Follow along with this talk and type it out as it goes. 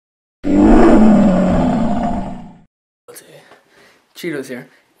Cheetos here,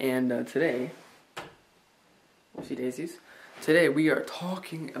 and today, whoopsie daisies, today we are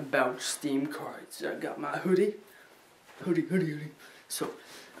talking about Steam cards. I got my hoodie. So,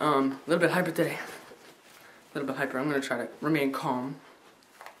 a little bit hyper today. A little bit hyper. I'm gonna try to remain calm.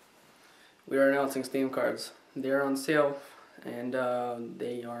 We are announcing Steam cards. They're on sale, and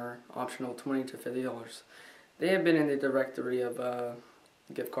they are optional, $20 to $50. They have been in the directory of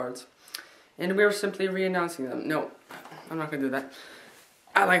gift cards, and we are simply re-announcing them. No, I'm not gonna do that.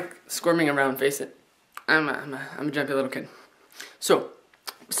 I like squirming around. Face it. I'm a jumpy little kid. So,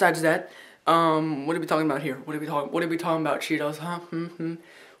 besides that, what are we talking about here? What are we talking about, Cheetos? Huh?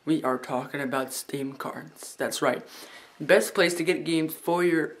 We are talking about Steam cards. That's right. Best place to get games for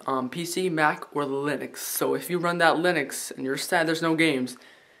your PC, Mac, or Linux. So if you run that Linux and you're sad there's no games,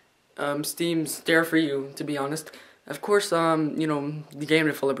 Steam's there for you. To be honest, of course, you know, the game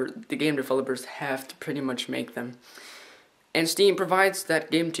developers have to pretty much make them, and Steam provides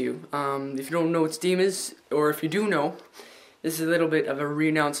that game to you. If you don't know what Steam is, or if you do know, this is a little bit of a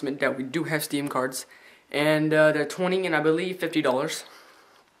re-announcement that we do have Steam cards, and they're $20 and I believe $50.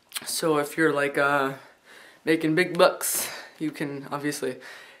 So if you're like making big bucks, you can obviously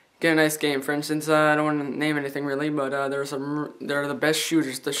get a nice game. For instance, I don't want to name anything really, but there are the best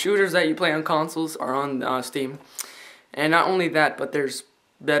shooters. The shooters that you play on consoles are on Steam, and not only that, but there's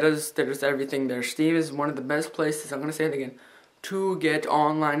betas, there's everything there. Steam is one of the best places, I'm gonna say it again, to get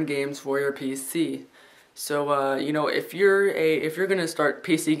online games for your PC. So you know, if you're gonna start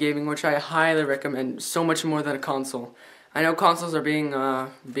PC gaming, which I highly recommend, so much more than a console. I know consoles are being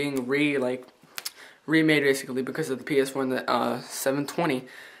remade basically because of the PS4 and the 720.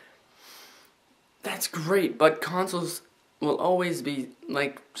 That's great, but consoles will always be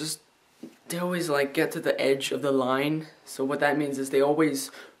like they always get to the edge of the line. So what that means is they always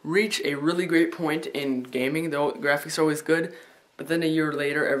reach a really great point in gaming. The graphics are always good, but then a year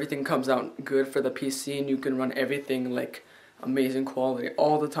later everything comes out good for the PC and you can run everything like amazing quality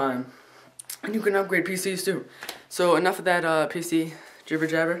all the time. And you can upgrade PCs too. So enough of that PC jibber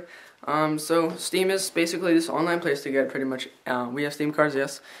jabber. So Steam is basically this online place to get pretty much, we have Steam cards,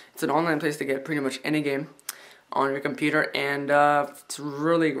 yes. It's an online place to get pretty much any game on your computer, and it's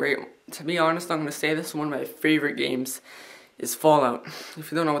really great. To be honest, I'm going to say this, one of my favorite games is Fallout. If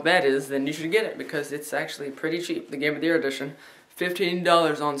you don't know what that is, then you should get it, because it's actually pretty cheap. The Game of the Year edition,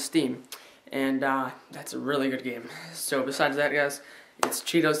 $15 on Steam, and that's a really good game. So besides that, guys, it's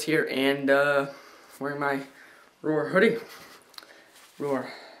Cheetos here, and wearing my Roar hoodie.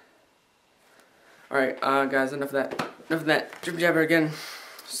 Roar. Alright, guys, enough of that jibber jabber again.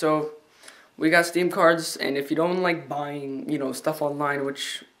 So, we got Steam cards, and if you don't like buying, you know, stuff online,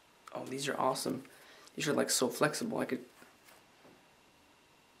 which, oh, these are awesome. These are like so flexible. I could.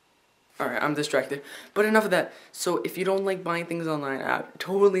 Alright, I'm distracted. But enough of that. So, if you don't like buying things online, I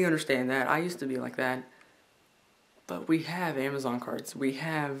totally understand that. I used to be like that. But we have Amazon cards. We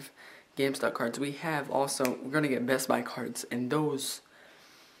have GameStop cards. We have also, we're gonna get Best Buy cards, and those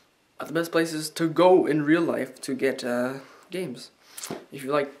are the best places to go in real life to get games. If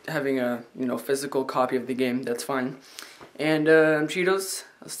you like having a physical copy of the game, that's fine. And I'm Cheetos.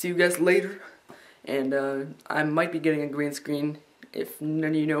 I'll see you guys later. And I might be getting a green screen. If none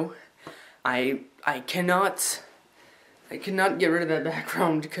of you know, I cannot get rid of that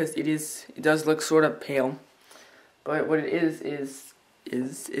background because it does look sort of pale. But what it is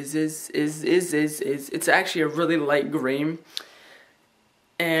it's actually a really light green.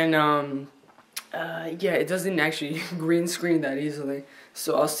 And yeah, it doesn't actually green screen that easily.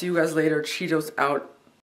 So I'll see you guys later. Cheetos out.